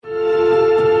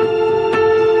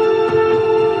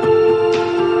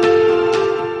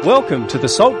Welcome to the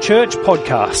Salt Church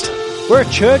podcast. We're a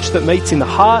church that meets in the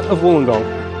heart of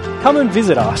Wollongong. Come and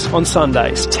visit us on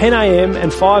Sundays, 10 a.m.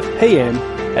 and 5 p.m.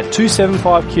 at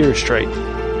 275 Kira Street.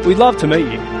 We'd love to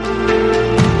meet you.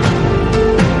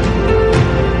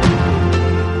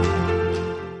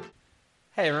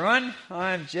 Hey everyone,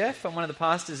 I'm Jeff. I'm one of the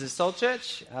pastors of Salt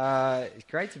Church. It's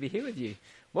great to be here with you.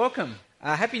 Welcome.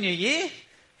 Happy New Year.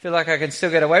 Feel like I can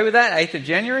still get away with that. 8th of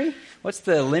January. What's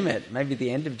the limit? Maybe the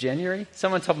end of January?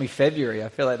 Someone told me February. I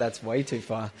feel like that's way too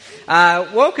far.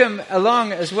 Welcome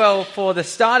along as well for the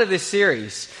start of this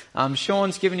series.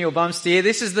 Sean's given you a bum steer.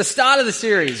 This is the start of the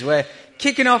series. We're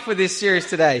kicking off with this series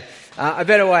today. A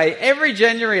better way. Every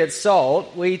January at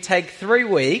Salt, we take 3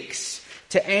 weeks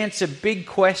to answer big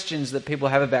questions that people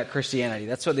have about Christianity.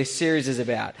 That's what this series is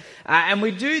about. And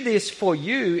we do this for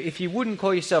you if you wouldn't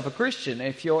call yourself a Christian,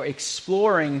 if you're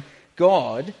exploring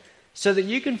God, so that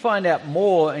you can find out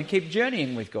more and keep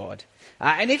journeying with God.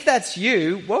 And if that's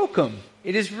you, welcome.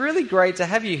 It is really great to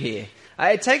have you here.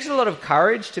 It takes a lot of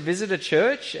courage to visit a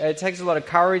church. It takes a lot of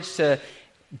courage to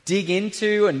dig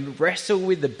into and wrestle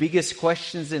with the biggest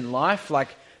questions in life, like,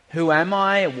 who am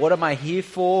I? What am I here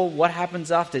for? What happens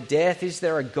after death? Is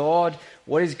there a God?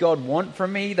 What does God want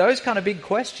from me? Those kind of big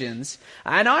questions.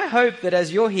 And I hope that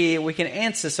as you're here, we can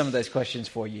answer some of those questions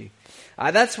for you.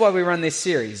 That's why we run this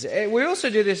series. We also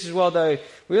do this as well, though.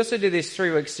 We also do this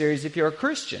 3-week series if you're a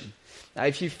Christian.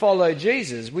 If you follow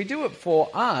Jesus, we do it for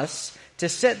us to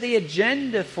set the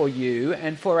agenda for you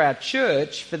and for our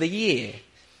church for the year.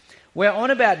 We're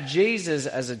on about Jesus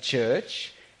as a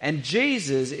church, and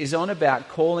Jesus is on about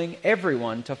calling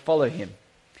everyone to follow him.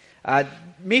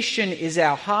 Mission is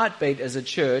our heartbeat as a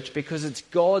church because it's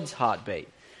God's heartbeat.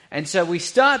 And so we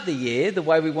start the year the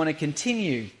way we want to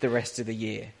continue the rest of the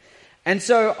year. And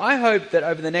so I hope that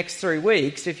over the next 3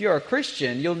 weeks, if you're a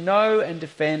Christian, you'll know and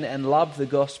defend and love the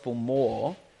gospel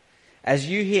more as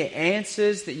you hear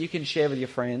answers that you can share with your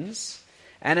friends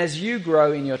and as you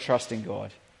grow in your trust in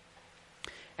God.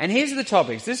 And here's the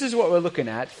topics. This is what we're looking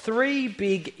at. 3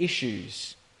 big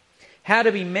issues. How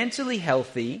to be mentally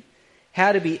healthy,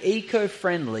 how to be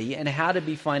eco-friendly, and how to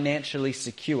be financially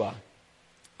secure.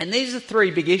 And these are 3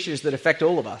 big issues that affect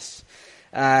all of us.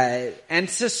 And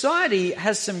society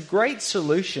has some great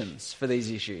solutions for these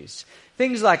issues.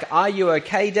 Things like Are You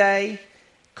OK Day,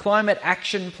 Climate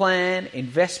Action Plan,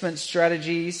 investment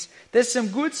strategies. There's some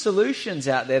good solutions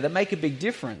out there that make a big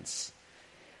difference.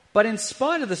 But in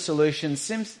spite of the solutions,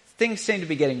 things seem to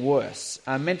be getting worse.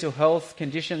 Mental health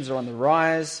conditions are on the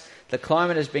rise. The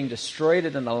climate is being destroyed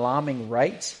at an alarming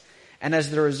rate. And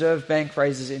as the Reserve Bank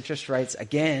raises interest rates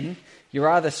again, you're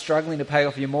either struggling to pay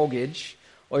off your mortgage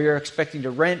or you're expecting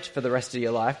to rent for the rest of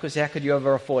your life, because how could you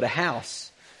ever afford a house?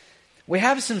 We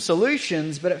have some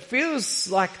solutions, but it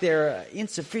feels like they're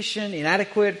insufficient,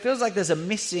 inadequate. It feels like there's a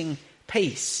missing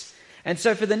piece. And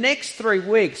so for the next 3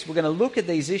 weeks, we're going to look at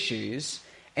these issues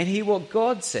and hear what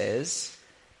God says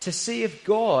to see if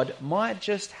God might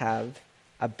just have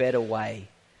a better way.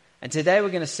 And today we're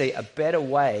going to see a better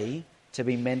way to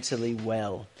be mentally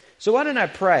well. So why don't I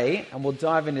pray and we'll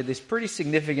dive into this pretty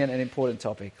significant and important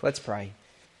topic. Let's pray.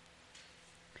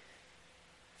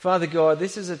 Father God,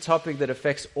 this is a topic that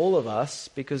affects all of us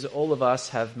because all of us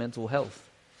have mental health.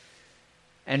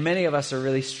 And many of us are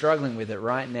really struggling with it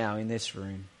right now in this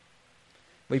room.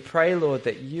 We pray, Lord,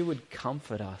 that you would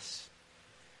comfort us.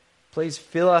 Please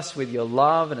fill us with your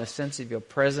love and a sense of your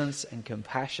presence and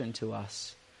compassion to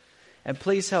us. And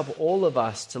please help all of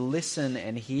us to listen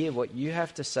and hear what you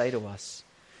have to say to us.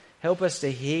 Help us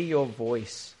to hear your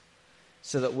voice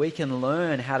so that we can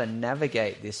learn how to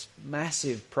navigate this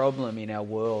massive problem in our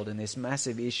world and this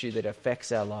massive issue that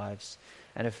affects our lives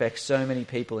and affects so many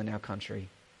people in our country.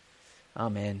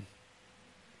 Amen.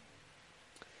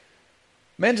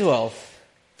 Mental health.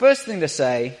 First thing to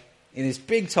say in this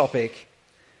big topic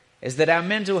is that our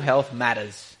mental health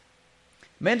matters.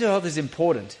 Mental health is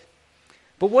important.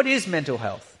 But what is mental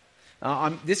health?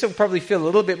 This will probably feel a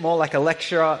little bit more like a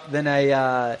lecture than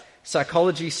a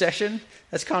psychology session.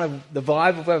 That's kind of the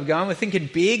vibe of where we're going. We're thinking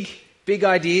big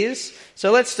ideas.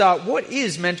 So let's start. What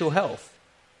is mental health?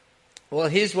 Well,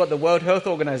 here's what the World Health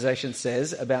Organization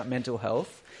says about mental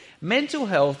health. Mental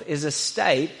health is a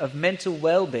state of mental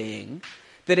well-being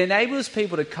that enables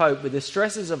people to cope with the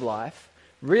stresses of life,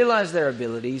 realize their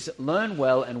abilities, learn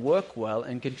well and work well,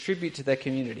 and contribute to their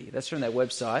community. That's from their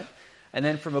website. And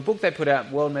then from a book they put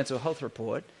out, World Mental Health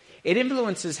Report, it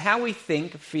influences how we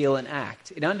think, feel, and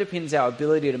act. It underpins our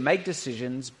ability to make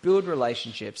decisions, build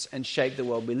relationships, and shape the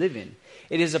world we live in.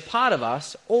 It is a part of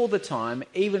us all the time,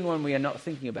 even when we are not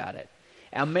thinking about it.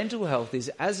 Our mental health is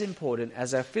as important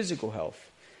as our physical health.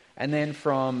 And then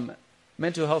from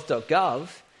mentalhealth.gov,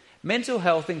 Mental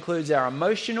health includes our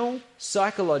emotional,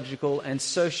 psychological, and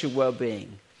social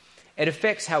well-being. It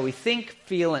affects how we think,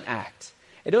 feel, and act.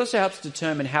 It also helps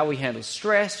determine how we handle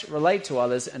stress, relate to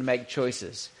others, and make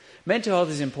choices. Mental health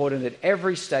is important at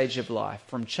every stage of life,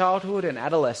 from childhood and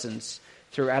adolescence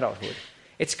through adulthood.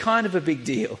 It's kind of a big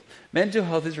deal. Mental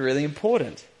health is really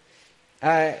important.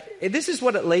 This is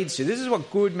what it leads to. This is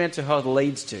what good mental health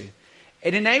leads to.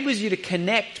 It enables you to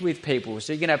connect with people,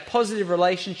 so you can have positive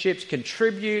relationships,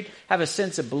 contribute, have a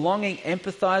sense of belonging,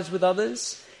 empathize with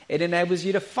others. It enables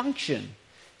you to function,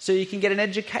 so you can get an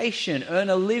education,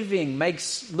 earn a living,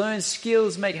 learn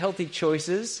skills, make healthy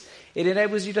choices. It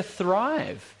enables you to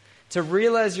thrive, to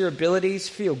realize your abilities,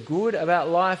 feel good about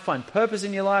life, find purpose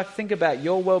in your life, think about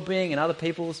your well-being and other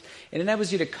people's. It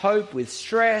enables you to cope with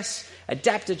stress,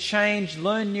 adapt to change,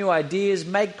 learn new ideas,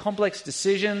 make complex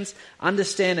decisions,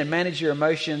 understand and manage your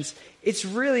emotions. It's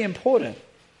really important.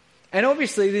 And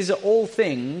obviously, these are all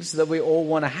things that we all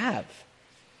want to have.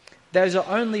 Those are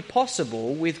only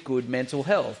possible with good mental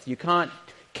health. You can't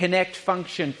connect,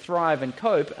 function, thrive, and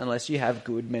cope unless you have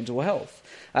good mental health.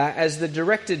 As the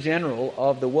Director General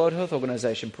of the World Health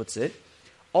Organization puts it,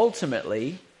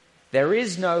 ultimately, there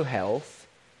is no health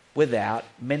without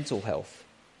mental health.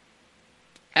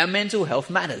 Our mental health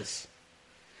matters.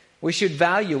 We should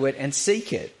value it and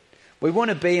seek it. We want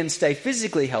to be and stay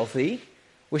physically healthy.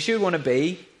 We should want to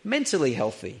be mentally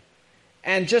healthy.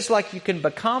 And just like you can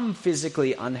become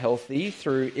physically unhealthy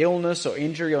through illness or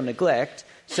injury or neglect,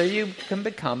 so you can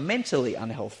become mentally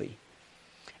unhealthy.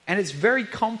 And it's very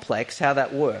complex how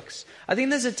that works. I think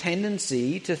there's a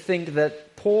tendency to think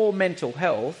that poor mental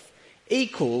health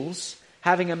equals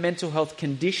having a mental health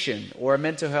condition or a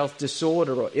mental health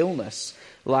disorder or illness,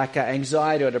 like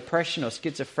anxiety or depression or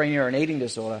schizophrenia or an eating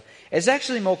disorder. It's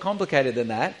actually more complicated than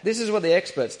that. This is what the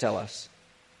experts tell us.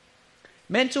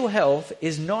 Mental health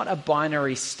is not a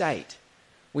binary state.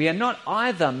 We are not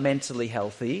either mentally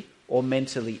healthy or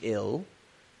mentally ill.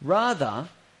 Rather,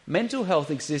 mental health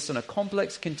exists on a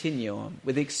complex continuum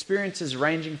with experiences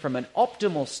ranging from an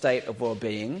optimal state of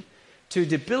well-being to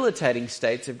debilitating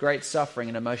states of great suffering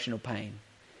and emotional pain.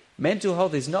 Mental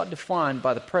health is not defined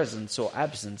by the presence or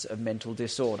absence of mental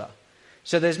disorder.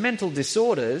 So there's mental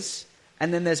disorders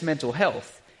and then there's mental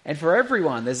health. And for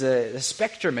everyone, there's a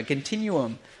spectrum, a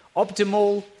continuum.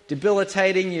 Optimal,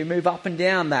 debilitating, you move up and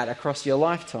down that across your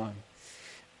lifetime.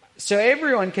 So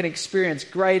everyone can experience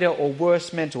greater or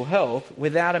worse mental health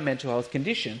without a mental health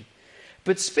condition.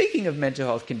 But speaking of mental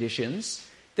health conditions,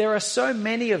 there are so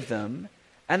many of them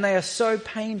and they are so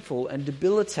painful and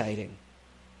debilitating.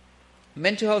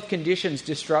 Mental health conditions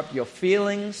disrupt your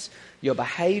feelings, your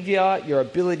behavior, your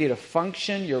ability to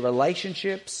function, your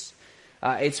relationships.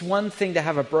 It's one thing to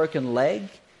have a broken leg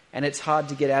and it's hard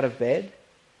to get out of bed.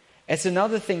 It's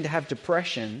another thing to have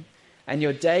depression and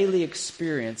your daily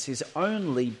experience is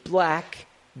only black,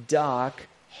 dark,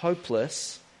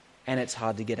 hopeless, and it's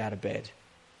hard to get out of bed.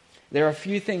 There are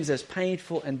few things as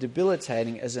painful and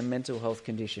debilitating as a mental health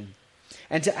condition.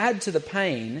 And to add to the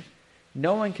pain,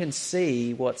 no one can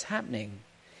see what's happening.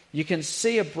 You can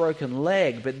see a broken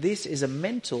leg, but this is a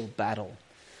mental battle.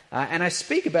 And I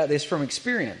speak about this from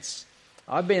experience.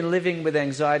 I've been living with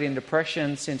anxiety and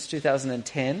depression since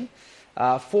 2010.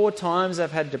 4 times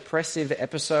I've had depressive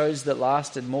episodes that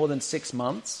lasted more than 6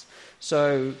 months.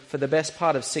 So for the best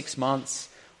part of 6 months,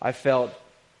 I felt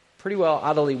pretty well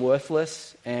utterly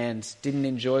worthless and didn't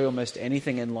enjoy almost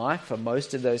anything in life for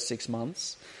most of those 6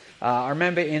 months. I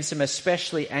remember in some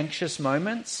especially anxious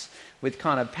moments with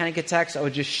kind of panic attacks, I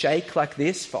would just shake like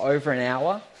this for over an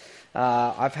hour.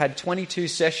 I've had 22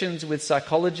 sessions with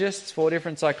psychologists, 4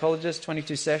 different psychologists,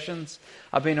 22 sessions.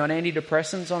 I've been on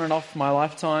antidepressants on and off for my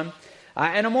lifetime.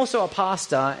 And I'm also a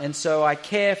pastor, and so I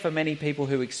care for many people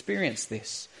who experience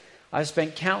this. I've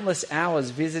spent countless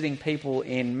hours visiting people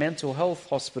in mental health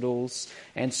hospitals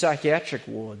and psychiatric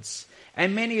wards.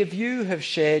 And many of you have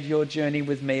shared your journey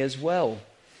with me as well.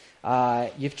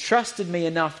 You've trusted me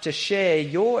enough to share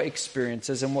your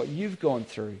experiences and what you've gone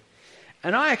through.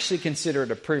 And I actually consider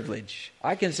it a privilege.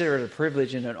 I consider it a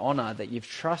privilege and an honor that you've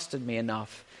trusted me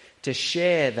enough to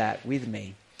share that with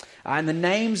me. And the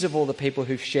names of all the people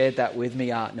who've shared that with me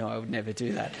are... No, I would never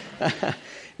do that.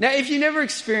 Now, if you never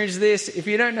experienced this, if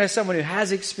you don't know someone who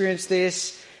has experienced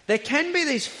this, there can be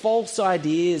these false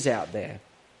ideas out there.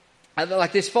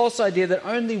 Like this false idea that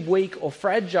only weak or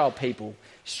fragile people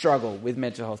struggle with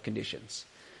mental health conditions.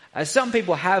 Some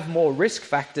people have more risk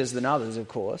factors than others, of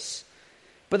course,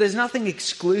 but there's nothing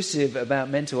exclusive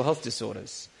about mental health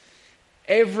disorders.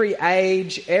 Every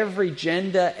age, every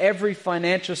gender, every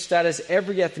financial status,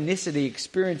 every ethnicity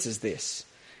experiences this.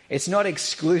 It's not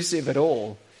exclusive at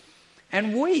all.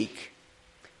 And weak.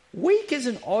 Weak is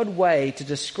an odd way to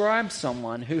describe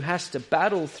someone who has to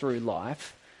battle through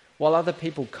life while other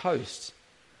people coast.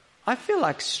 I feel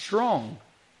like strong,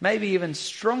 maybe even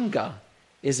stronger,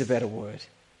 is a better word.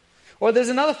 Or there's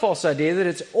another false idea that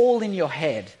it's all in your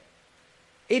head.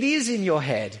 It is in your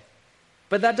head,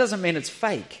 but that doesn't mean it's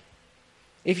fake.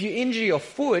 If you injure your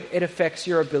foot, it affects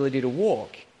your ability to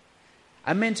walk.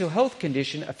 A mental health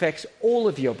condition affects all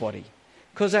of your body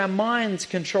because our minds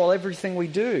control everything we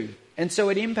do. And so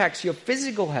it impacts your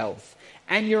physical health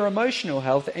and your emotional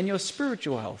health and your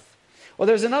spiritual health. Or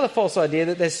there's another false idea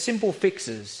that there's simple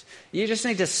fixes. You just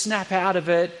need to snap out of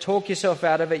it, talk yourself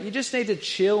out of it. You just need to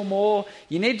chill more.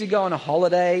 You need to go on a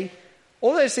holiday.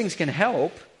 All those things can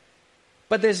help,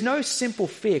 but there's no simple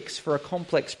fix for a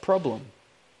complex problem.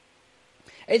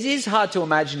 It is hard to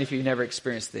imagine if you've never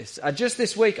experienced this. Just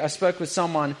this week, I spoke with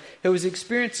someone who was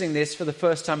experiencing this for the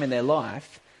first time in their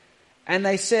life. And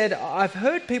they said, I've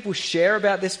heard people share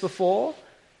about this before,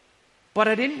 but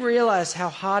I didn't realize how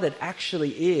hard it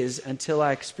actually is until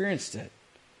I experienced it.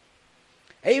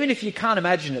 Even if you can't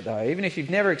imagine it though, even if you've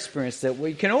never experienced it,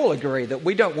 we can all agree that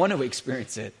we don't want to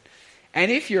experience it.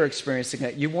 And if you're experiencing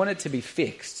it, you want it to be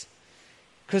fixed.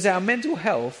 Because our mental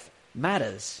health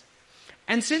matters.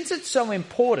 And since it's so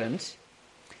important,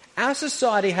 our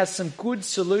society has some good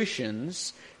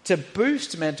solutions to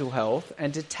boost mental health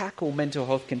and to tackle mental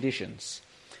health conditions.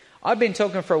 I've been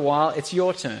talking for a while. It's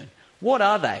your turn. What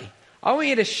are they? I want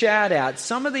you to shout out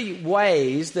some of the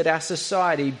ways that our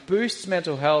society boosts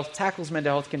mental health, tackles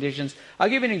mental health conditions. I'll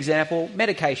give you an example.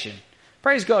 Medication.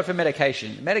 Praise God for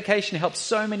medication. Medication helps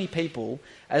so many people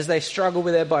as they struggle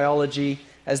with their biology,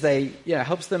 as they,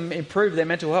 helps them improve their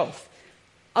mental health.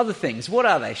 Other things, what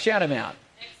are they? Shout them out.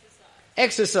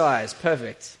 Exercise.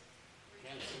 Perfect.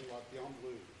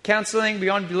 Counselling,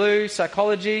 Beyond Blue,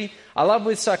 psychology. I love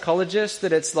with psychologists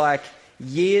that it's like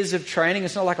years of training.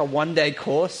 It's not like a one-day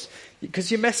course because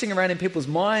you're messing around in people's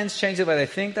minds, changing the way they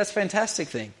think. That's a fantastic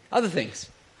thing. Other things.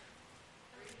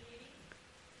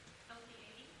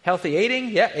 Healthy eating.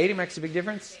 Yeah, eating makes a big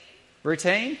difference.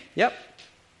 Routine. Yep.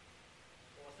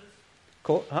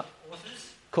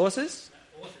 Courses?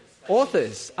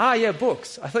 Authors. Ah, yeah,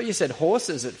 books. I thought you said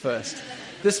horses at first.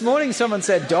 This morning someone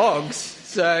said dogs.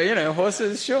 So,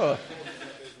 horses, sure.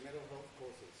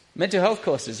 Mental health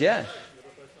courses, yeah.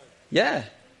 Yeah.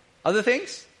 Other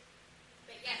things?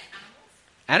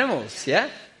 Animals, yeah.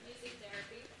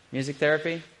 Music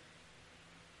therapy.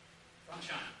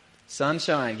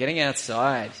 Sunshine, getting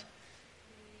outside.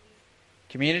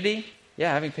 Community,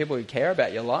 yeah, having people who care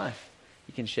about your life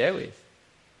you can share with.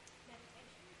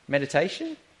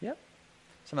 Meditation, yep.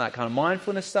 Some of that kind of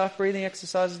mindfulness stuff, breathing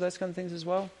exercises, those kind of things as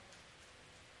well.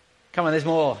 Come on, there's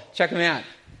more. Check them out.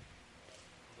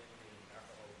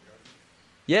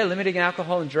 Yeah, limiting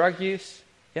alcohol and drug use.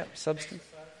 Yep, substance.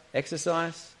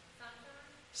 Exercise.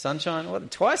 Sunshine.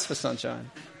 What? Twice for sunshine.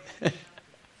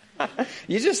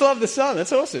 You just love the sun.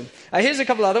 That's awesome. Here's a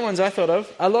couple other ones I thought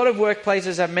of. A lot of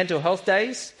workplaces have mental health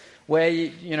days where,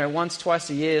 once, twice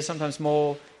a year, sometimes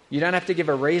more, you don't have to give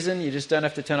a reason. You just don't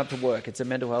have to turn up to work. It's a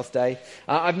mental health day.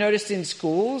 I've noticed in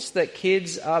schools that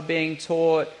kids are being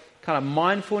taught kind of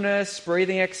mindfulness,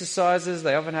 breathing exercises.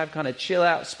 They often have kind of chill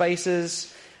out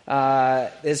spaces.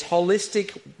 There's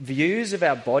holistic views of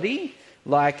our body,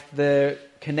 like the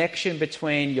connection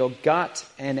between your gut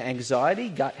and anxiety,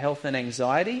 gut health and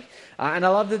anxiety. And I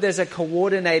love that there's a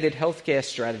coordinated healthcare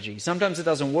strategy. Sometimes it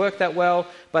doesn't work that well,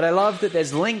 but I love that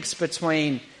there's links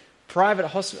between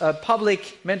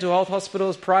public mental health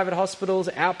hospitals, private hospitals,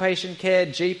 outpatient care,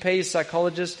 GPs,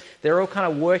 psychologists. They're all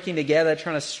kind of working together,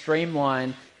 trying to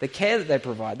streamline the care that they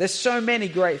provide. There's so many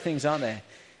great things, aren't there?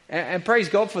 And praise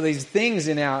God for these things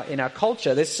in our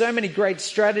culture. There's so many great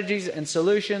strategies and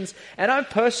solutions, and I've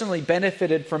personally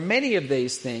benefited from many of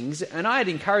these things, and I'd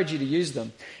encourage you to use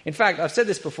them. In fact, I've said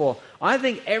this before, I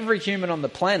think every human on the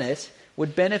planet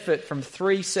would benefit from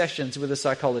 3 sessions with a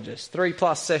psychologist,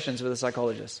 3+ sessions with a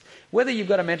psychologist. Whether you've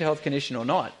got a mental health condition or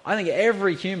not, I think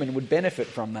every human would benefit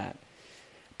from that.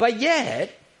 But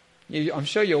yet, I'm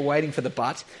sure you're waiting for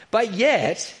the but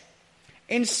yet,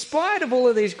 in spite of all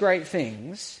of these great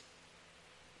things,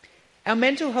 our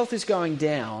mental health is going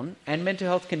down and mental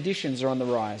health conditions are on the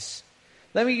rise.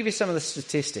 Let me give you some of the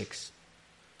statistics.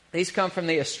 These come from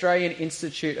the Australian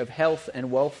Institute of Health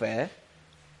and Welfare.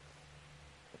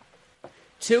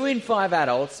 2 in 5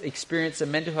 adults experience a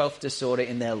mental health disorder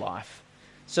in their life.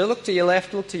 So look to your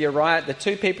left, look to your right. The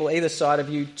 2 people either side of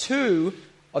you, 2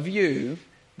 of you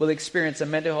will experience a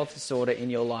mental health disorder in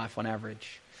your life on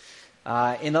average.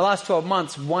 In the last 12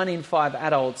 months, 1 in 5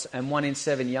 adults and 1 in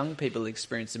 7 young people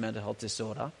experience a mental health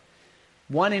disorder.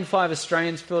 1 in 5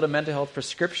 Australians filled a mental health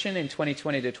prescription in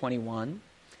 2020 to 21.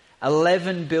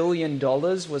 $11 billion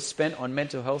was spent on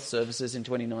mental health services in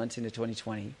 2019 to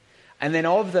 2020. And then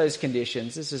of those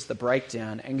conditions, this is the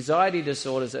breakdown, anxiety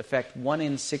disorders affect 1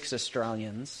 in 6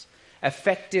 Australians.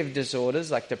 Affective disorders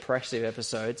like depressive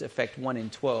episodes affect 1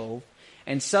 in 12.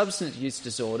 And substance use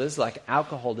disorders like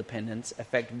alcohol dependence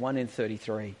affect 1 in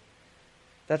 33.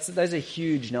 Those are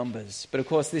huge numbers. But of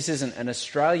course, this isn't an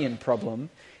Australian problem.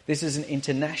 This is an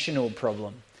international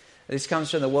problem. This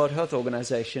comes from the World Health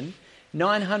Organization.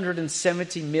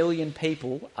 970 million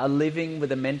people are living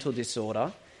with a mental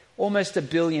disorder. Almost 1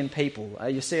 billion people.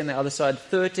 You see on the other side,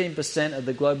 13% of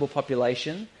the global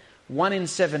population, 1 in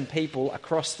 7 people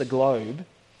across the globe.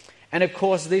 And of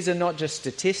course, these are not just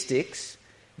statistics.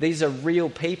 These are real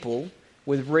people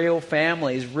with real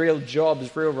families, real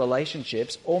jobs, real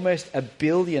relationships, almost 1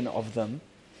 billion of them.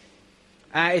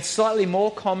 It's slightly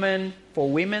more common for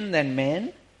women than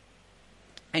men.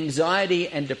 Anxiety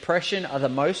and depression are the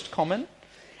most common.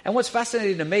 And what's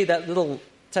fascinating to me, that little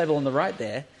table on the right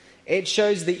there, it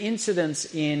shows the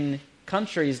incidence in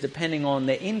countries depending on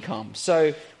their income.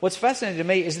 So what's fascinating to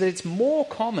me is that it's more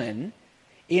common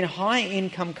in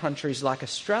high-income countries like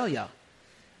Australia,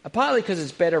 partly because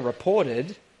it's better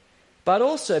reported, but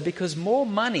also because more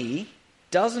money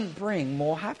doesn't bring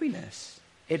more happiness.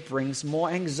 It brings more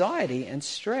anxiety and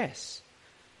stress.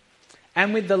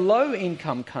 And with the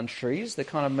low-income countries, the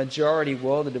kind of majority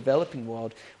world, the developing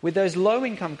world, with those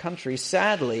low-income countries,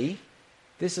 sadly,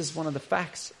 this is one of the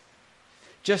facts.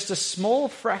 Just a small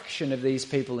fraction of these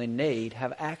people in need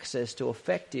have access to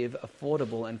effective,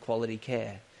 affordable and quality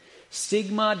care.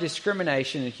 Stigma,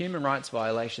 discrimination and human rights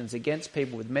violations against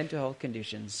people with mental health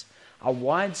conditions are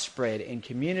widespread in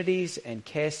communities and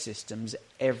care systems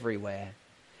everywhere.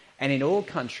 And in all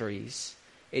countries,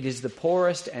 it is the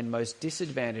poorest and most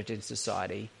disadvantaged in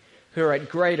society who are at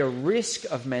greater risk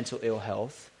of mental ill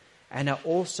health and are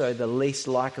also the least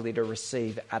likely to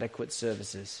receive adequate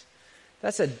services.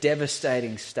 That's a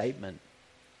devastating statement.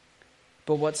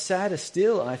 But what's sadder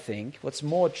still, I think, what's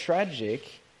more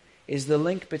tragic, is the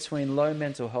link between low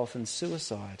mental health and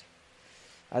suicide.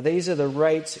 These are the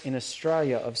rates in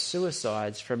Australia of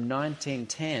suicides from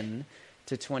 1910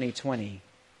 to 2020.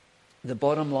 The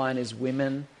bottom line is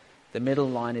women, the middle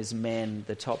line is men,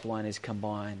 the top line is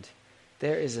combined.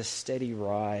 There is a steady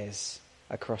rise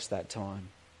across that time.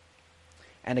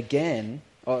 And again,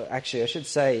 I should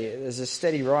say there's a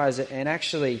steady rise, and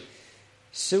actually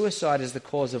suicide is the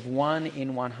cause of 1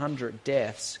 in 100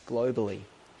 deaths globally.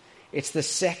 It's the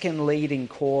second leading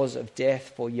cause of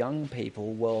death for young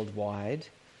people worldwide.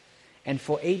 And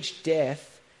for each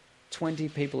death, 20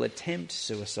 people attempt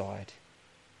suicide.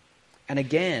 And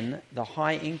again, the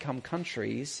high-income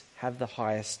countries have the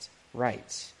highest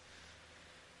rates.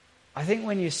 I think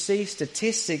when you see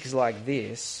statistics like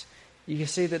this, you can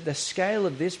see that the scale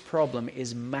of this problem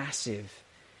is massive.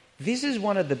 This is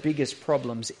one of the biggest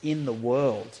problems in the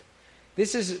world.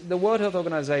 The World Health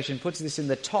Organization puts this in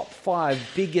the top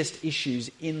 5 biggest issues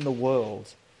in the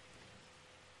world.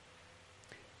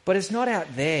 But it's not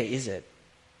out there, is it?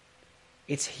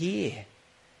 It's here.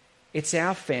 It's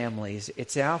our families,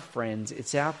 it's our friends,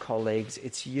 it's our colleagues,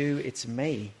 it's you, it's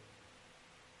me.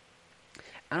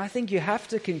 And I think you have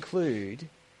to conclude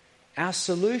our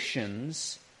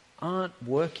solutions aren't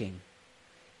working.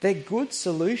 They're good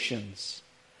solutions,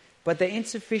 but they're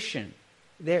insufficient.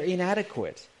 They're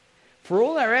inadequate. For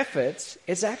all our efforts,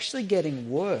 it's actually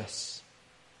getting worse.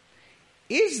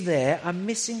 Is there a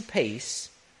missing piece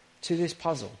to this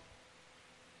puzzle?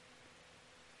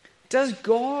 Does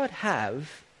God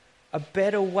have a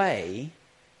better way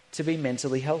to be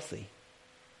mentally healthy?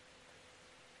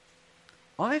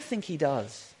 I think he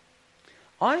does.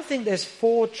 I think there's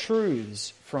 4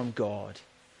 truths from God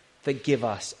that give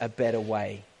us a better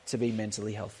way to be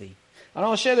mentally healthy. And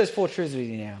I'll share those 4 truths with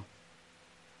you now.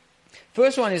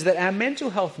 First one is that our mental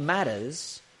health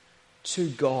matters to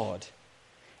God.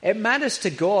 It matters to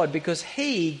God because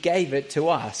he gave it to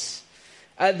us.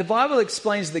 The Bible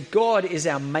explains that God is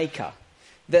our maker,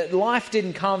 that life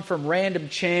didn't come from random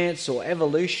chance or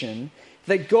evolution,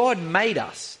 that God made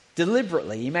us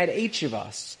deliberately. He made each of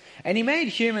us. And he made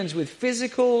humans with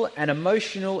physical and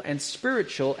emotional and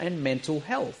spiritual and mental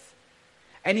health.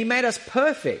 And he made us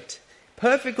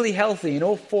perfectly healthy in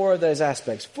all 4 of those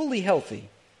aspects, fully healthy.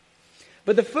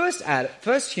 But the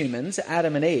first humans,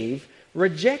 Adam and Eve,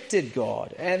 rejected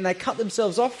God and they cut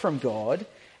themselves off from God,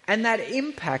 and that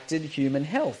impacted human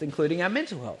health, including our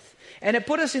mental health. And it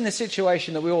put us in the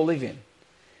situation that we all live in,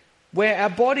 where our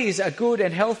bodies are good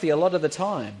and healthy a lot of the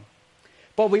time,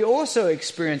 but we also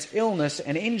experience illness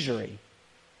and injury.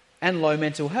 and low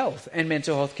mental health and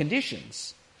mental health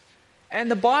conditions. And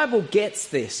the Bible gets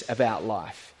this about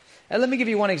life. And let me give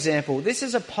you one example. This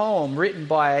is a poem written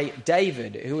by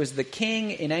David, who was the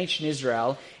king in ancient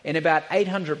Israel in about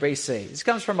 800 BC. This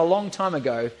comes from a long time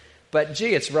ago, but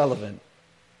gee, it's relevant.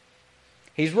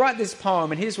 He's write this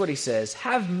poem, and here's what he says.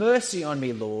 "Have mercy on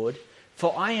me, Lord,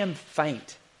 for I am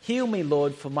faint. Heal me,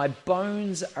 Lord, for my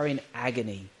bones are in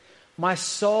agony. My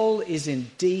soul is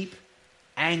in deep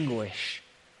anguish.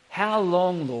 How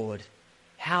long, Lord?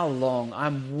 How long?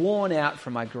 I'm worn out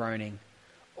from my groaning.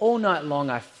 All night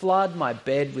long I flood my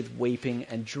bed with weeping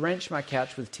and drench my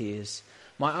couch with tears.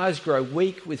 My eyes grow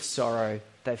weak with sorrow.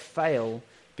 They fail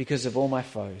because of all my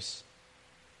foes."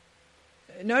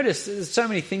 Notice there's so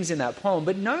many things in that poem,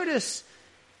 but notice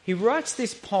he writes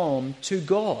this poem to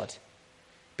God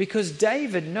because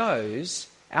David knows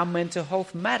our mental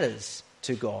health matters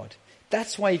to God.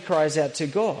 That's why he cries out to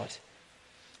God.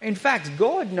 In fact,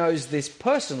 God knows this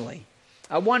personally.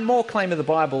 One more claim of the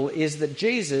Bible is that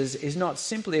Jesus is not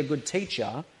simply a good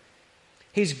teacher.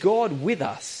 He's God with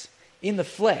us in the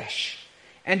flesh.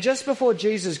 And just before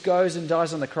Jesus goes and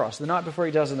dies on the cross, the night before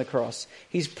he dies on the cross,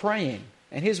 he's praying.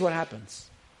 And here's what happens.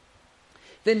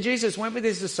 Then Jesus went with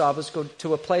his disciples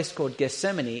to a place called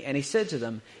Gethsemane, and he said to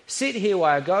them, "Sit here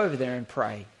while I go over there and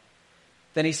pray."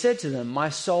 Then he said to them, "My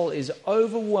soul is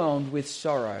overwhelmed with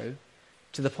sorrow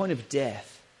to the point of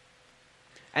death."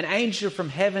 An angel from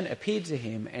heaven appeared to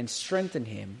him and strengthened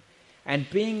him, and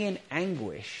being in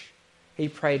anguish, he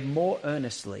prayed more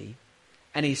earnestly,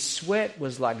 and his sweat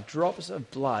was like drops of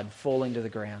blood falling to the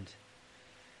ground.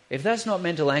 If that's not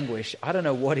mental anguish, I don't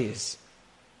know what is.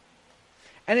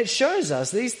 And it shows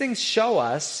us, these things show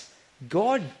us,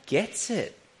 God gets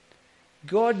it.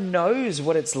 God knows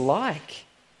what it's like.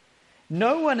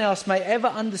 No one else may ever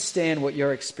understand what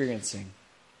you're experiencing,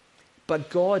 but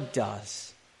God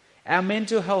does. Our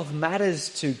mental health matters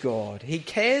to God. He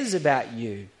cares about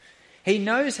you. He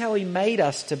knows how he made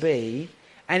us to be,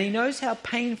 and he knows how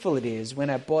painful it is when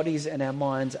our bodies and our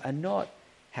minds are not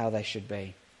how they should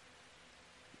be.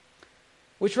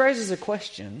 Which raises a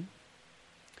question,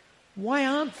 why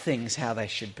aren't things how they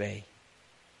should be?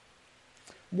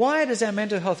 Why does our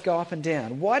mental health go up and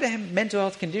down? Why do mental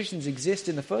health conditions exist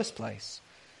in the first place?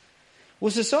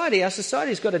 Well, our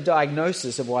society's got a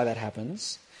diagnosis of why that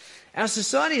happens. Our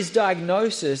society's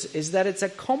diagnosis is that it's a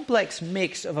complex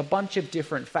mix of a bunch of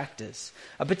different factors,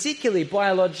 particularly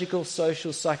biological,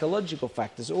 social, psychological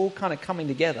factors, all kind of coming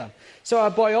together. So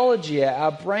our biology,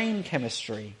 our brain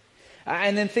chemistry,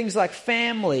 and then things like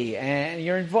family and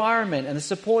your environment and the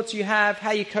supports you have,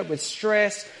 how you cope with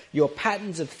stress, your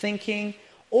patterns of thinking,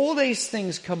 all these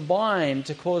things combine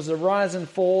to cause the rise and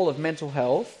fall of mental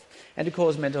health and to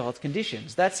cause mental health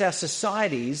conditions. That's our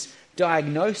society's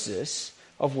diagnosis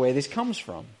of where this comes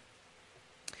from.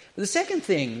 But the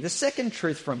second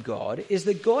truth from God is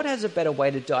that God has a better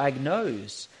way to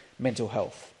diagnose mental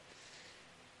health.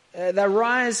 The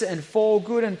rise and fall,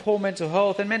 good and poor mental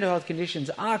health and mental health conditions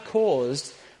are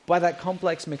caused by that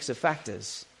complex mix of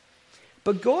factors.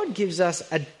 But God gives us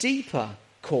a deeper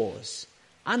cause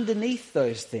underneath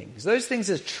those things. Those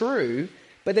things are true,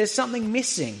 but there's something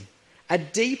missing, a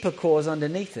deeper cause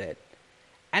underneath it.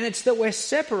 And it's that we're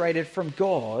separated from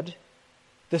God,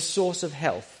 the source of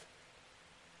health.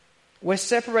 We're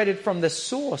separated from the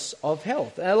source of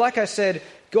health. Like I said,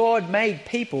 God made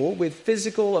people with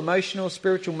physical, emotional,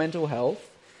 spiritual, mental health,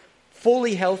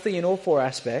 fully healthy in all four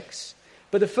aspects.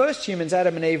 But the first humans,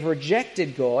 Adam and Eve,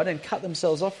 rejected God and cut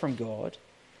themselves off from God,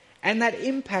 and that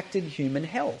impacted human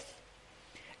health.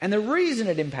 And the reason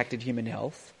it impacted human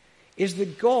health is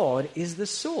that God is the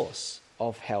source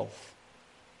of health.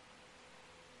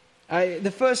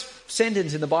 The first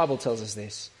sentence in the Bible tells us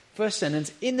this. First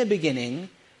sentence, in the beginning,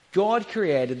 God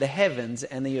created the heavens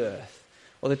and the earth.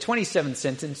 Or the 27th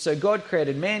sentence, so God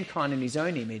created mankind in his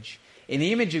own image. In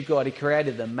the image of God, he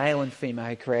created them, male and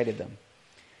female, he created them.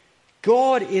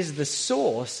 God is the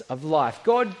source of life.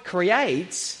 God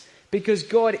creates because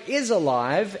God is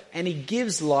alive and he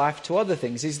gives life to other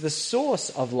things. He's the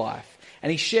source of life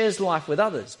and he shares life with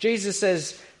others. Jesus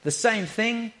says the same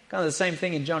thing, kind of the same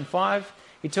thing in John 5.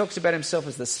 He talks about himself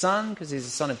as the Son because he's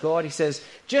the Son of God. He says,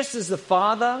 just as the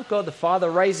Father, God the Father,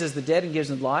 raises the dead and gives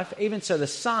them life, even so the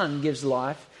Son gives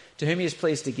life to whom he is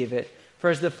pleased to give it.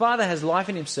 For as the Father has life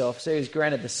in himself, so he has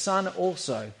granted the Son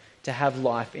also to have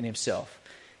life in himself.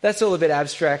 That's all a bit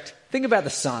abstract. Think about the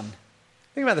sun.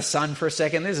 Think about the sun for a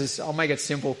second. I'll make it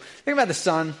simple. Think about the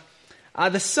sun.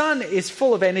 The sun is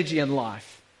full of energy and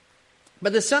life.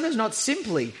 But the sun is not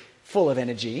simply full of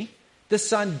energy. The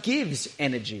sun gives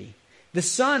energy. The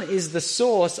sun is the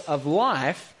source of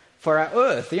life for our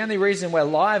earth. The only reason we're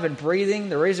alive and breathing,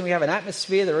 the reason we have an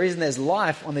atmosphere, the reason there's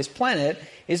life on this planet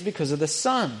is because of the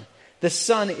sun. The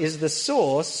sun is the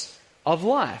source of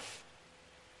life.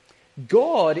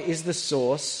 God is the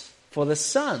source for the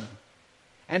sun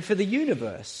and for the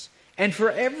universe and for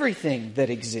everything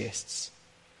that exists.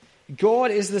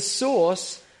 God is the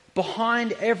source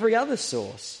behind every other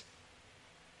source.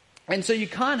 And so you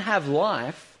can't have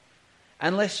life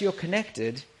unless you're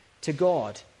connected to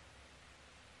God.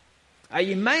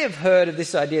 You may have heard of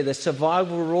this idea, the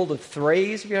survival rule of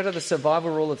threes. Have you heard of the survival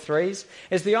rule of threes?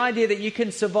 It's the idea that you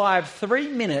can survive 3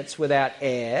 minutes without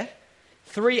air,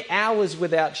 3 hours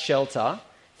without shelter,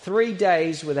 3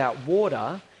 days without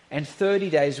water, and 30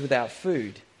 days without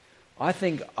food. I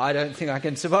don't think I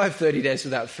can survive 30 days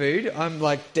without food. I'm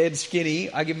like dead skinny.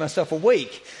 I give myself a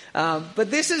week. But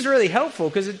this is really helpful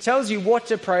because it tells you what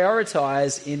to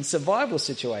prioritize in survival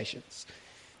situations.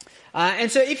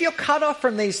 And so if you're cut off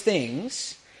from these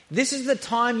things, this is the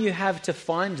time you have to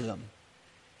find them.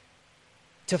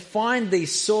 To find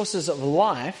these sources of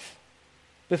life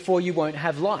before you won't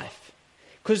have life.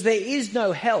 Because there is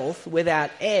no health without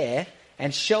air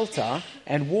and shelter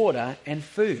and water and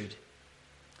food.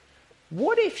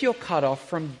 What if you're cut off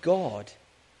from God?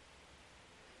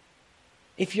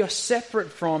 If you're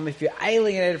separate from, if you're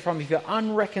alienated from, if you're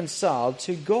unreconciled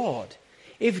to God?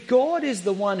 If God is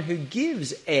the one who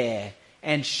gives air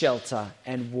and shelter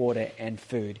and water and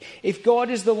food, if God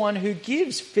is the one who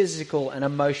gives physical and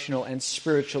emotional and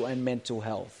spiritual and mental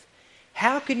health,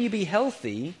 how can you be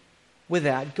healthy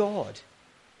without God?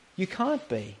 You can't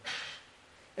be.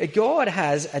 God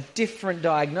has a different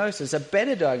diagnosis, a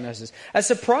better diagnosis, a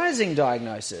surprising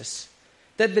diagnosis,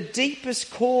 that the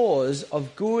deepest cause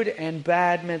of good and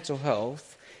bad mental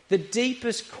health, the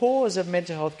deepest cause of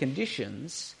mental health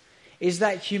conditions, is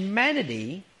that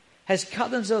humanity has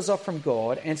cut themselves off from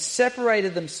God and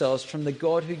separated themselves from the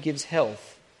God who gives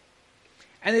health.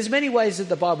 And there's many ways that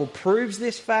the Bible proves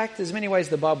this fact. There's many ways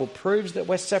the Bible proves that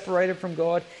we're separated from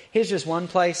God. Here's just one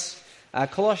place.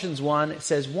 Colossians 1, it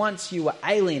says, once you were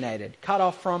alienated, cut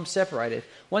off from, separated.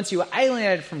 Once you were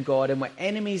alienated from God and were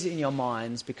enemies in your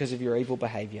minds because of your evil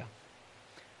behavior.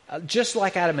 Just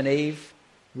like Adam and Eve,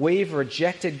 we've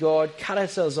rejected God, cut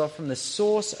ourselves off from the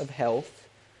source of health.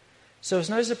 So it's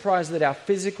no surprise that our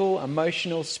physical,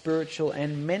 emotional, spiritual,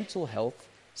 and mental health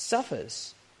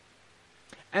suffers.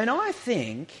 And I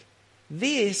think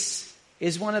this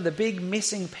is one of the big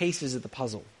missing pieces of the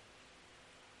puzzle.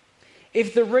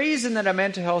 If the reason that our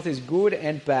mental health is good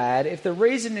and bad, if the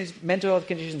reason mental health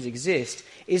conditions exist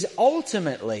is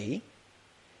ultimately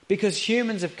because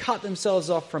humans have cut themselves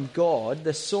off from God,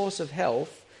 the source of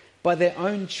health, by their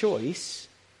own choice,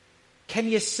 can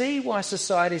you see why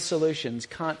society's solutions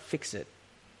can't fix it?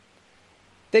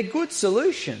 They're good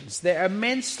solutions. They're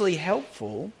immensely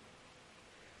helpful,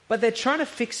 but they're trying to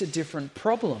fix a different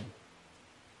problem.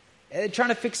 They're trying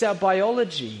to fix our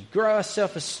biology, grow our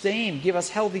self-esteem, give us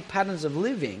healthy patterns of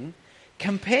living,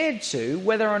 compared to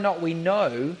whether or not we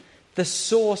know the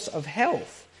source of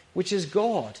health, which is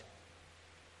God.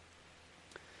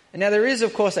 And now there is,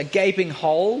 of course, a gaping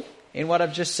hole in what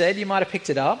I've just said. You might have picked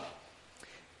it up.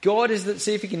 God is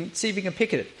see if you can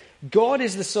pick it. God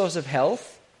is the source of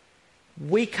health.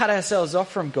 We cut ourselves off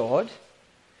from God.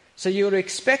 So you would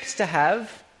expect to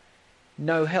have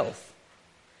no health.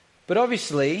 But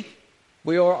obviously,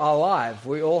 we all are alive.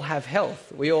 We all have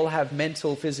health. We all have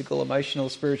mental, physical, emotional,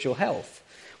 spiritual health,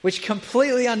 which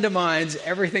completely undermines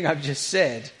everything I've just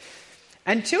said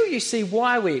until you see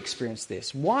why we experience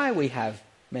this, why we have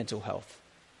mental health.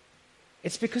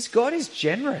 It's because God is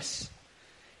generous.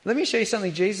 Let me show you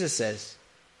something Jesus says.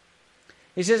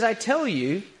 He says, I tell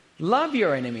you, love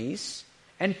your enemies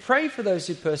and pray for those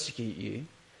who persecute you,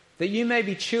 that you may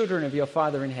be children of your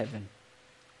Father in heaven.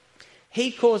 He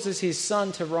causes his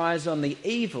sun to rise on the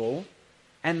evil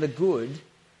and the good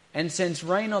and sends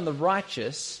rain on the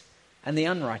righteous and the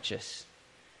unrighteous.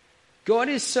 God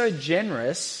is so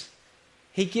generous,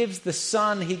 he gives the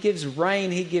sun, he gives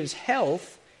rain, he gives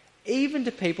health, even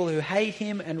to people who hate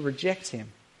him and reject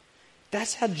him.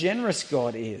 That's how generous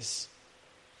God is.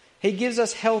 He gives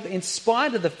us health in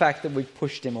spite of the fact that we've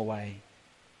pushed him away.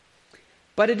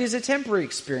 But it is a temporary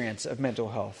experience of mental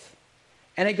health.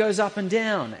 And it goes up and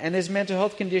down. And there's mental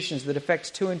health conditions that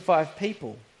affect 2 in 5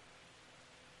 people.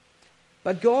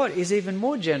 But God is even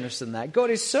more generous than that. God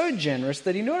is so generous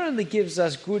that he not only gives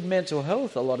us good mental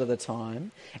health a lot of the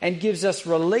time and gives us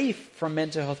relief from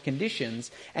mental health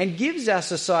conditions and gives our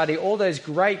society all those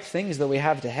great things that we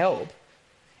have to help,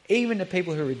 even to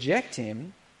people who reject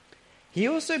him, he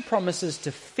also promises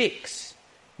to fix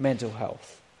mental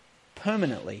health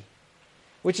permanently,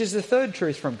 which is the third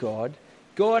truth from God.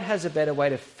 God has a better way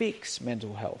to fix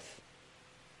mental health.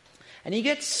 And you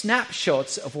get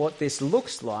snapshots of what this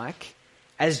looks like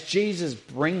as Jesus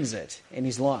brings it in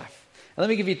his life. And let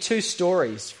me give you 2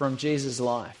 stories from Jesus'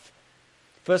 life.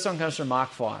 First one comes from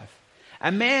Mark 5.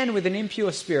 A man with an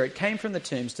impure spirit came from the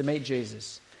tombs to meet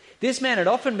Jesus. This man had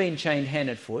often been chained hand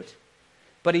and foot,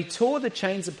 but he tore the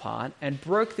chains apart and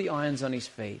broke the irons on his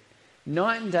feet.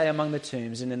 Night and day among the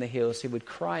tombs and in the hills, he would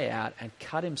cry out and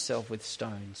cut himself with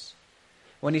stones.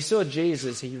 When he saw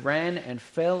Jesus, he ran and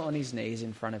fell on his knees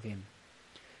in front of him.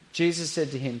 Jesus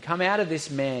said to him, "Come out of this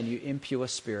man, you impure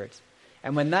spirit."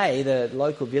 And when they, the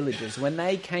local villagers, when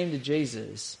they came to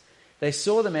Jesus, they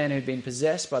saw the man who had been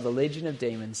possessed by the legion of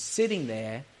demons sitting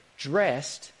there,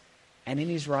 dressed and in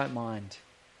his right mind.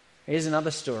 Here's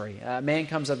another story. A man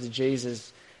comes up to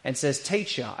Jesus and says,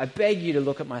 "Teacher, I beg you to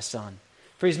look at my son,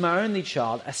 for he's my only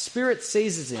child. A spirit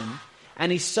seizes him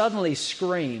and he suddenly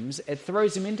screams. It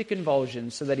throws him into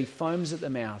convulsions so that he foams at the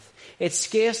mouth. It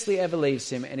scarcely ever leaves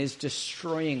him and is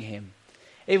destroying him."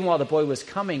 Even while the boy was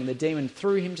coming, the demon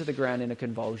threw him to the ground in a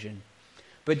convulsion.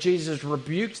 But Jesus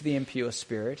rebuked the impure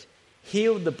spirit,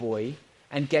 healed the boy,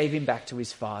 and gave him back to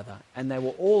his father. And they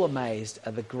were all amazed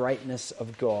at the greatness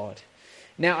of God.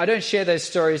 Now, I don't share those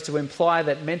stories to imply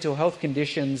that mental health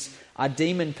conditions are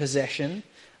demon possession.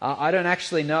 I don't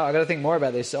actually know. I've got to think more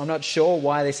about this. I'm not sure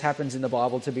why this happens in the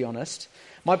Bible, to be honest.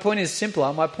 My point is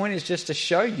simpler. My point is just to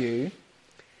show you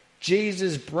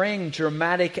Jesus bring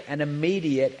dramatic and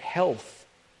immediate health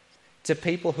to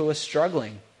people who are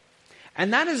struggling.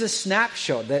 And that is a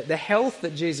snapshot. The health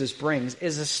that Jesus brings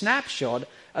is a snapshot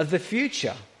of the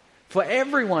future for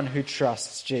everyone who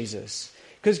trusts Jesus.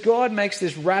 Because God makes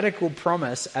this radical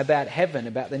promise about heaven,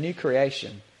 about the new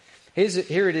creation.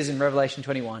 Here it is in Revelation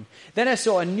 21. "Then I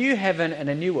saw a new heaven and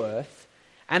a new earth,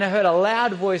 and I heard a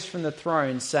loud voice from the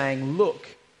throne saying, 'Look,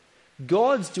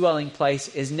 God's dwelling place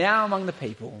is now among the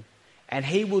people, and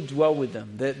he will dwell with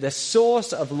them.'" The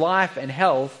source of life and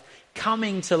health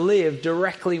coming to live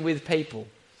directly with people.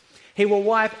 "He will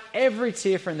wipe every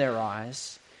tear from their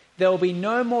eyes. There will be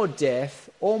no more death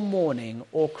or mourning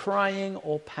or crying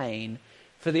or pain,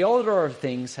 for the old order of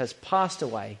things has passed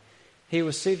away." He who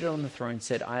was seated on the throne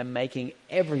said, "I am making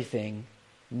everything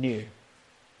new."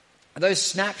 Those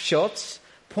snapshots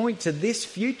point to this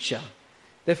future,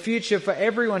 the future for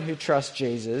everyone who trusts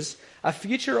Jesus, a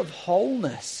future of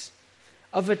wholeness,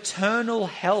 of eternal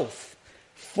health,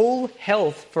 full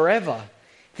health forever,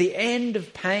 the end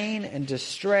of pain and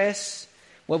distress,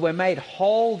 where we're made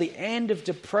whole, the end of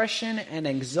depression and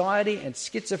anxiety and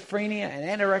schizophrenia and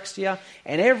anorexia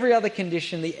and every other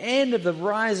condition, the end of the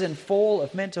rise and fall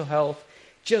of mental health,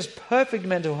 just perfect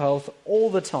mental health all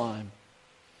the time.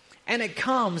 And it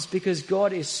comes because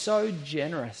God is so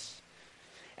generous.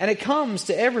 And it comes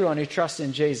to everyone who trusts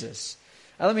in Jesus.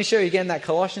 Now let me show you again that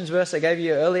Colossians verse I gave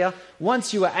you earlier.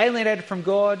 "Once you were alienated from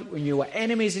God, when you were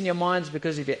enemies in your minds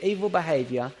because of your evil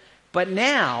behavior, but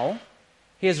now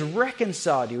he has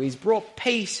reconciled you. He's brought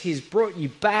peace. He's brought you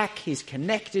back. He's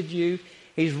connected you.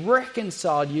 He's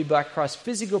reconciled you by Christ's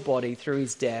physical body through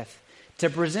his death to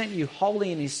present you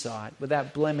holy in his sight,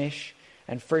 without blemish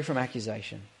and free from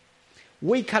accusation."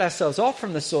 We cut ourselves off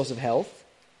from the source of health,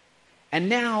 and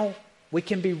now we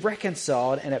can be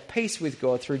reconciled and at peace with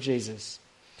God through Jesus,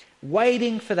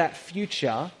 waiting for that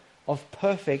future of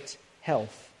perfect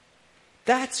health.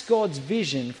 That's God's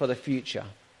vision for the future.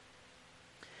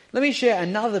 Let me share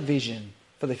another vision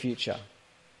for the future.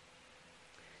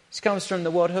 This comes from the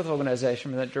World Health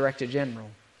Organization, from the Director General.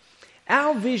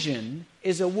 Our vision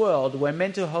is a world where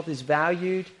mental health is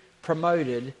valued,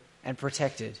 promoted, and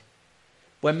protected,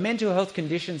 where mental health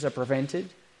conditions are prevented,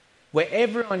 where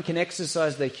everyone can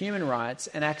exercise their human rights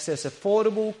and access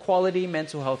affordable, quality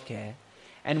mental health care,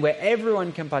 and where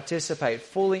everyone can participate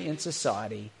fully in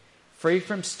society, free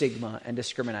from stigma and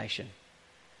discrimination.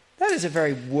 That is a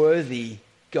very worthy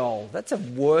goal. That's a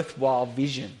worthwhile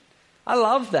vision. I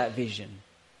love that vision.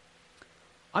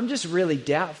 I'm just really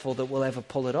doubtful that we'll ever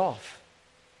pull it off.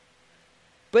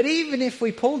 But even if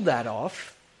we pulled that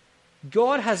off,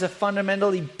 God has a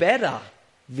fundamentally better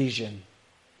vision.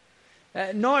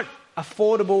 Not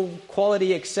affordable,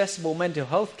 quality, accessible mental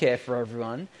health care for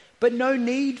everyone, but no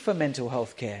need for mental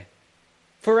health care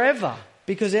forever,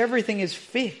 because everything is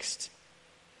fixed.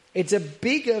 It's a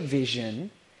bigger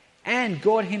vision, and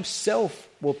God himself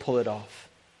will pull it off.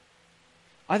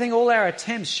 I think all our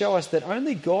attempts show us that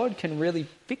only God can really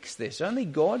fix this. Only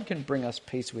God can bring us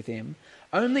peace with him.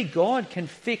 Only God can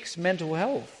fix mental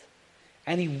health.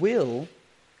 And he will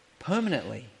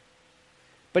permanently.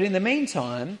 But in the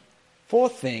meantime,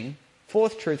 fourth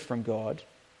truth from God,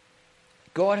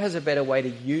 God has a better way to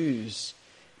use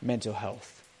mental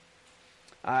health.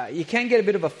 You can get a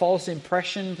bit of a false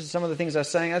impression for some of the things I'm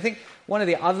saying. I think one of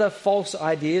the other false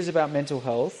ideas about mental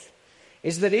health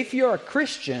is that if you're a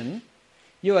Christian,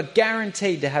 you are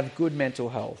guaranteed to have good mental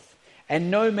health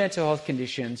and no mental health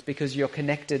conditions because you're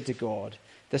connected to God,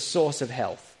 the source of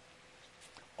health.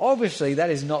 Obviously,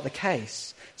 that is not the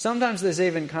case. Sometimes there's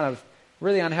even kind of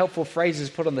really unhelpful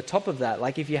phrases put on the top of that,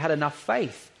 like if you had enough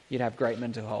faith, you'd have great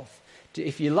mental health.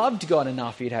 If you loved God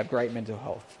enough, you'd have great mental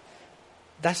health.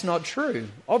 That's not true.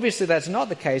 Obviously, that's not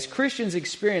the case. Christians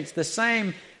experience the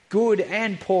same good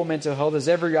and poor mental health as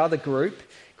every other group.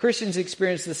 Christians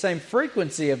experience the same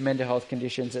frequency of mental health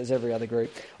conditions as every other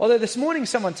group. Although this morning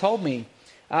someone told me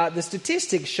the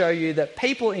statistics show you that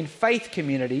people in faith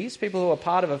communities, people who are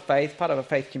part of a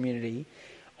faith community,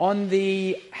 on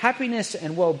the happiness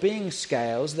and well-being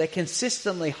scales, they're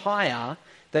consistently higher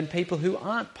than people who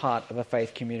aren't part of a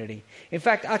faith community. In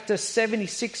fact, up to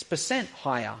 76%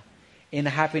 higher in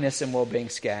the happiness and well-being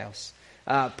scales.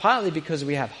 Partly because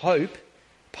we have hope,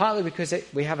 partly because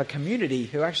we have a community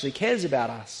who actually cares about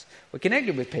us. We're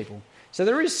connected with people. So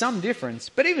there is some difference,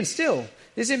 but even still,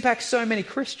 this impacts so many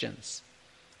Christians.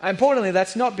 Importantly,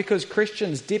 that's not because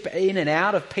Christians dip in and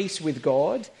out of peace with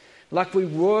God, like we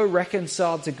were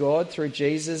reconciled to God through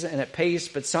Jesus and at peace,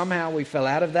 but somehow we fell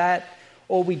out of that,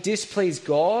 or we displease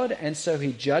God and so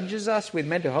he judges us with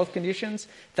mental health conditions.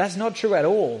 That's not true at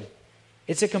all.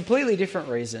 It's a completely different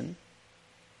reason.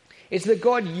 It's that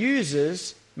God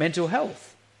uses mental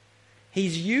health.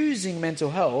 He's using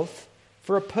mental health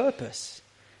for a purpose.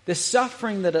 The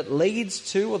suffering that it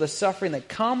leads to, or the suffering that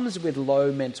comes with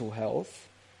low mental health,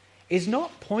 is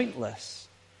not pointless.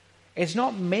 It's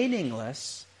not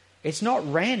meaningless. It's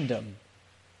not random.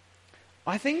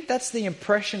 I think that's the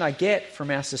impression I get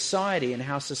from our society and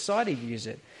how society views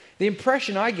it. The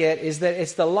impression I get is that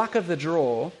it's the luck of the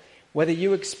draw whether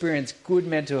you experience good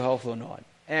mental health or not,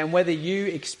 and whether you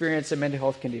experience a mental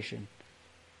health condition.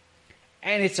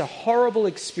 And it's a horrible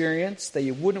experience that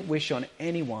you wouldn't wish on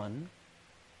anyone,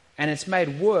 and it's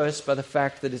made worse by the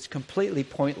fact that it's completely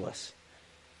pointless.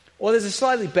 Or there's a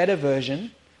slightly better version, I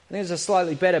think there's a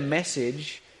slightly better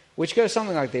message, which goes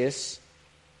something like this.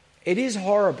 It is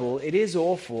horrible, it is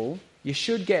awful, you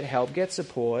should get help, get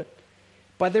support,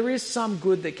 but there is some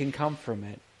good that can come from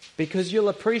it, because you'll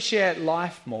appreciate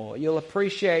life more, you'll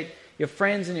appreciate your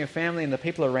friends and your family and the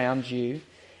people around you,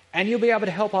 and you'll be able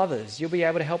to help others. You'll be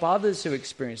able to help others who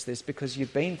experience this because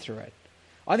you've been through it.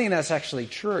 I think that's actually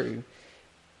true,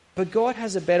 but God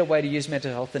has a better way to use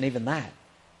mental health than even that.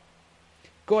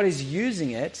 God is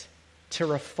using it to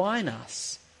refine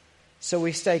us so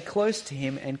we stay close to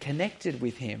him and connected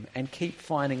with him and keep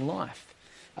finding life.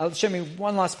 I'll show me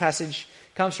one last passage.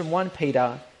 It comes from 1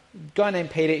 Peter. A guy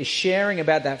named Peter is sharing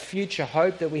about that future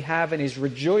hope that we have and is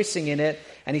rejoicing in it.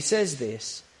 And he says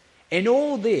this, "In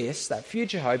all this," that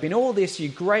future hope, "in all this you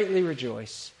greatly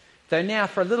rejoice, though now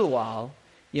for a little while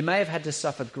you may have had to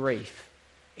suffer grief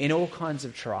in all kinds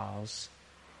of trials.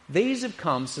 These have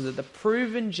come so that the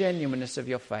proven genuineness of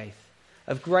your faith,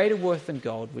 of greater worth than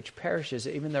gold, which perishes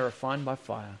even though refined by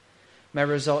fire, may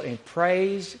result in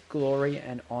praise, glory,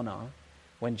 and honor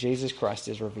when Jesus Christ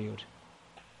is revealed."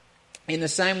 In the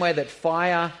same way that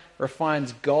fire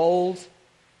refines gold,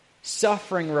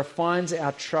 suffering refines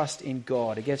our trust in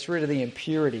God. It gets rid of the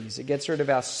impurities. It gets rid of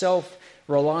our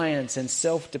self-reliance and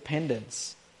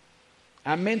self-dependence.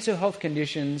 Our mental health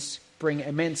conditions bring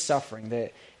immense suffering.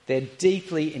 They're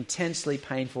deeply, intensely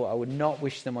painful. I would not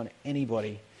wish them on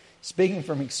anybody. Speaking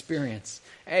from experience,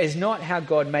 it is not how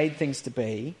God made things to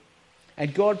be,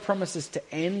 and God promises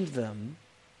to end them.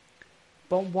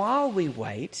 But while we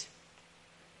wait,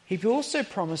 he also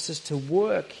promises to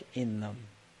work in them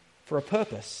for a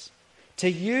purpose. To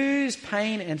use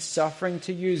pain and suffering,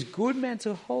 to use good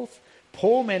mental health,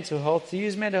 poor mental health, to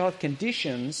use mental health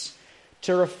conditions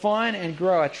to refine and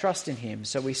grow our trust in him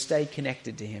so we stay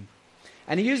connected to him.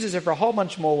 And he uses it for a whole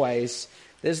bunch more ways.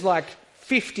 There's like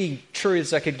 50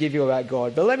 truths I could give you about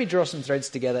God, but let me draw some threads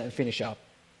together and finish up.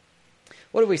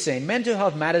 What have we seen? Mental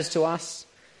health matters to us.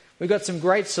 We've got some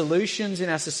great solutions in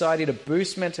our society to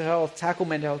boost mental health, tackle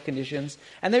mental health conditions,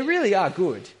 and they really are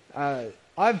good.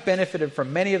 I've benefited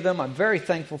from many of them. I'm very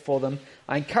thankful for them.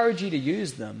 I encourage you to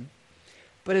use them.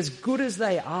 But as good as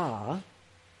they are,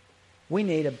 we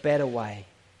need a better way.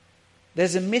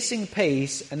 There's a missing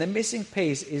piece, and the missing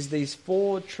piece is these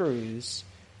 4 truths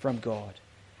from God.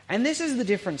 And this is the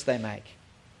difference they make.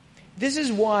 This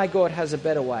is why God has a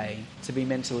better way to be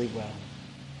mentally well.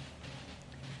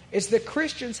 It's that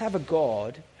Christians have a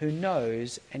God who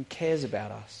knows and cares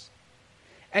about us.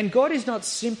 And God is not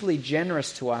simply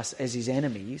generous to us as his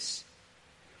enemies.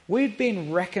 We've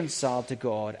been reconciled to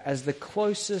God as the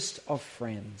closest of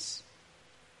friends.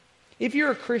 If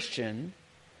you're a Christian,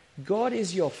 God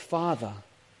is your Father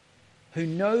who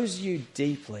knows you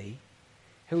deeply,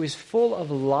 who is full of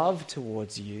love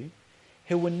towards you,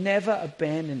 who will never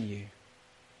abandon you.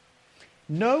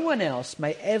 No one else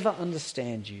may ever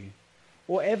understand you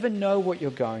or ever know what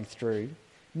you're going through.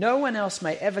 No one else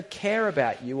may ever care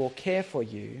about you or care for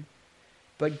you,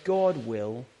 but God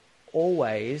will,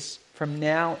 always, from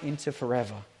now into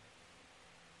forever.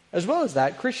 As well as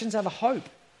that, Christians have a hope.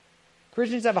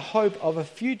 Christians have a hope of a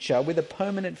future with a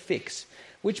permanent fix,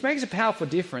 which makes a powerful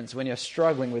difference when you're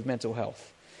struggling with mental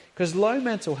health. Because low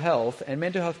mental health and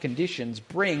mental health conditions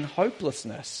bring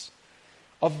hopelessness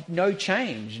of no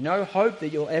change, no hope that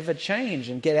you'll ever change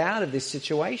and get out of this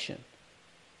situation.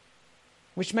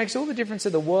 Which makes all the difference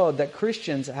in the world that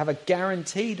Christians have a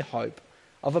guaranteed hope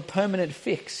of a permanent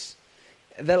fix.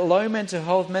 That low mental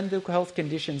health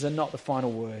conditions are not the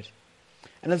final word.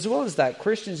 And as well as that,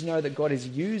 Christians know that God is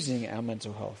using our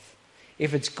mental health.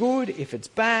 If it's good, if it's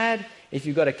bad, if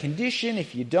you've got a condition,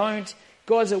 if you don't,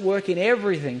 God's at work in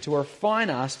everything to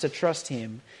refine us to trust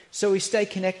Him so we stay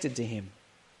connected to Him.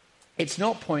 It's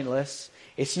not pointless.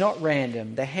 It's not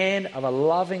random. The hand of a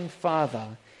loving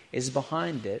Father is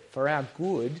behind it for our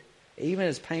good, even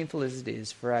as painful as it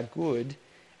is, for our good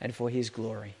and for His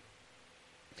glory.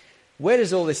 Where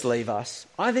does all this leave us?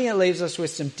 I think it leaves us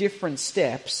with some different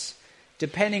steps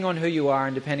depending on who you are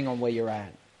and depending on where you're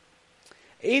at.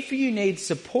 If you need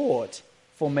support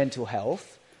for mental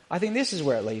health, I think this is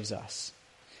where it leaves us.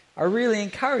 I really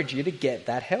encourage you to get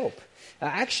that help.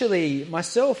 Actually,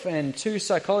 myself and two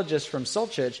psychologists from Salt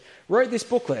Church wrote this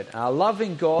booklet,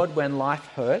 Loving God When Life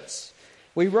Hurts.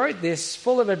 We wrote this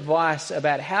full of advice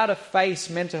about how to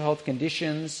face mental health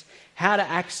conditions, how to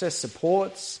access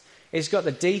supports. It's got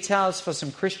the details for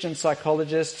some Christian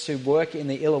psychologists who work in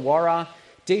the Illawarra,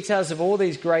 details of all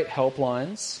these great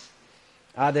helplines.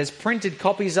 There's printed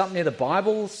copies up near the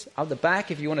Bibles, up the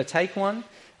back if you want to take one.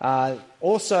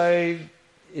 Also,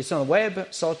 it's on the web,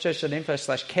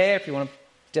 saltchurch.info/care if you want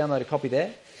to download a copy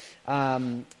there.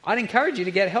 I'd encourage you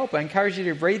to get help. I encourage you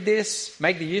to read this,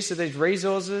 make the use of these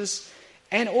resources.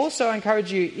 And also I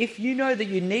encourage you, if you know that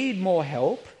you need more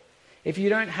help, if you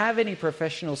don't have any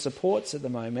professional supports at the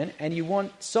moment and you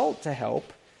want Salt to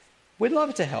help, we'd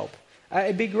love to help.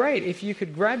 It'd be great if you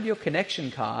could grab your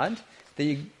connection card that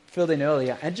you filled in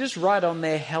earlier and just write on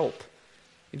there help.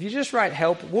 If you just write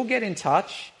help, we'll get in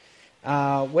touch.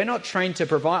 We're not trained to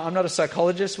provide, I'm not a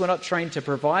psychologist, we're not trained to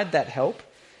provide that help.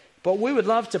 But we would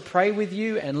love to pray with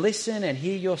you and listen and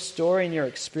hear your story and your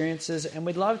experiences, and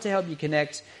we'd love to help you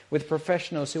connect with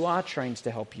professionals who are trained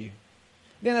to help you.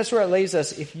 Then that's where it leaves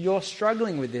us if you're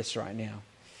struggling with this right now.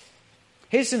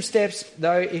 Here's some steps,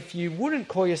 though, if you wouldn't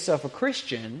call yourself a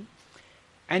Christian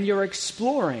and you're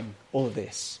exploring all of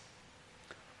this.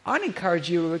 I'd encourage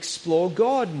you to explore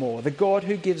God more, the God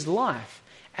who gives life.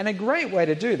 And a great way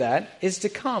to do that is to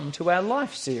come to our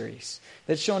life series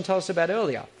that Sean told us about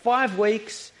earlier. 5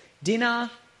 weeks, dinner,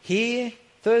 here,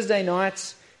 Thursday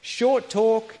nights, short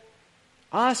talk,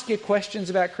 ask your questions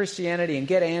about Christianity and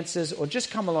get answers, or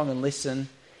just come along and listen.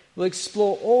 We'll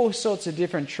explore all sorts of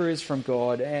different truths from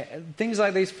God, things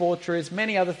like these 4 truths,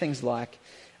 many other things like.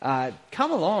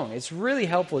 Come along, it's really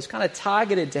helpful. It's kind of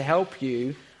targeted to help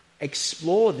you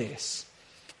explore this.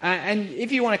 And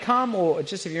if you want to come, or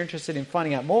just if you're interested in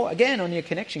finding out more, again, on your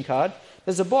connection card,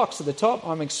 there's a box at the top.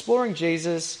 I'm exploring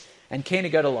Jesus and keen to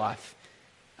go to life.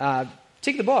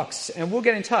 Tick the box and we'll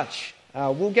get in touch.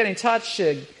 We'll get in touch,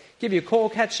 give you a call,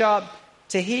 catch up,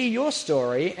 to hear your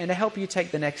story and to help you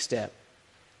take the next step.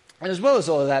 And as well as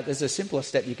all of that, there's a simpler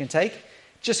step you can take.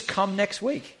 Just come next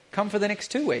week. Come for the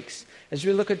next 2 weeks as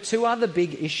we look at 2 other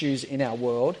big issues in our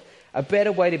world, a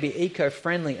better way to be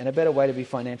eco-friendly and a better way to be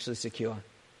financially secure.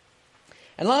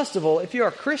 And last of all, if you're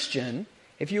a Christian,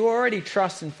 if you already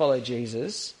trust and follow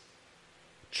Jesus,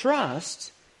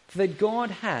 trust that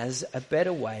God has a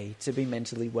better way to be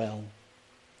mentally well.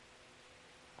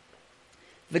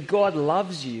 That God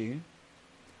loves you,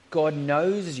 God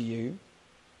knows you,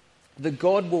 that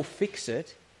God will fix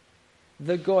it,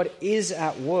 that God is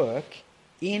at work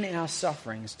in our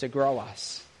sufferings to grow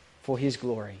us for His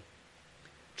glory.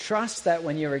 Trust that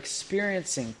when you're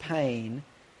experiencing pain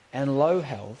and low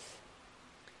health,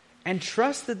 and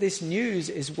trust that this news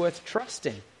is worth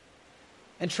trusting.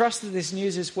 And trust that this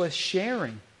news is worth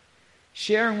sharing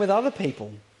with other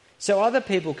people, so other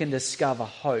people can discover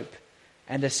hope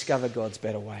and discover God's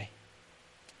better way.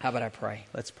 How about I pray?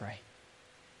 Let's pray.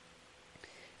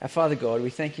 Our Father God,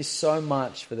 we thank you so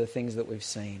much for the things that we've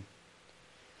seen.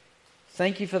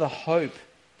 Thank you for the hope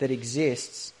that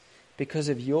exists because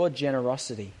of your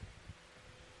generosity.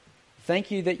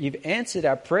 Thank you that you've answered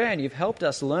our prayer and you've helped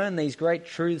us learn these great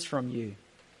truths from you.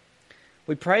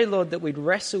 We pray, Lord, that we'd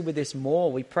wrestle with this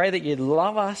more. We pray that you'd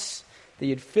love us, that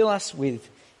you'd fill us with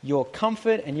your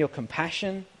comfort and your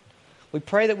compassion. We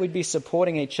pray that we'd be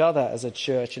supporting each other as a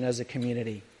church and as a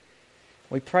community.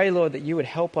 We pray, Lord, that you would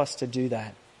help us to do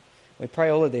that. We pray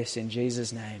all of this in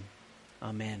Jesus' name.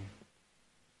 Amen.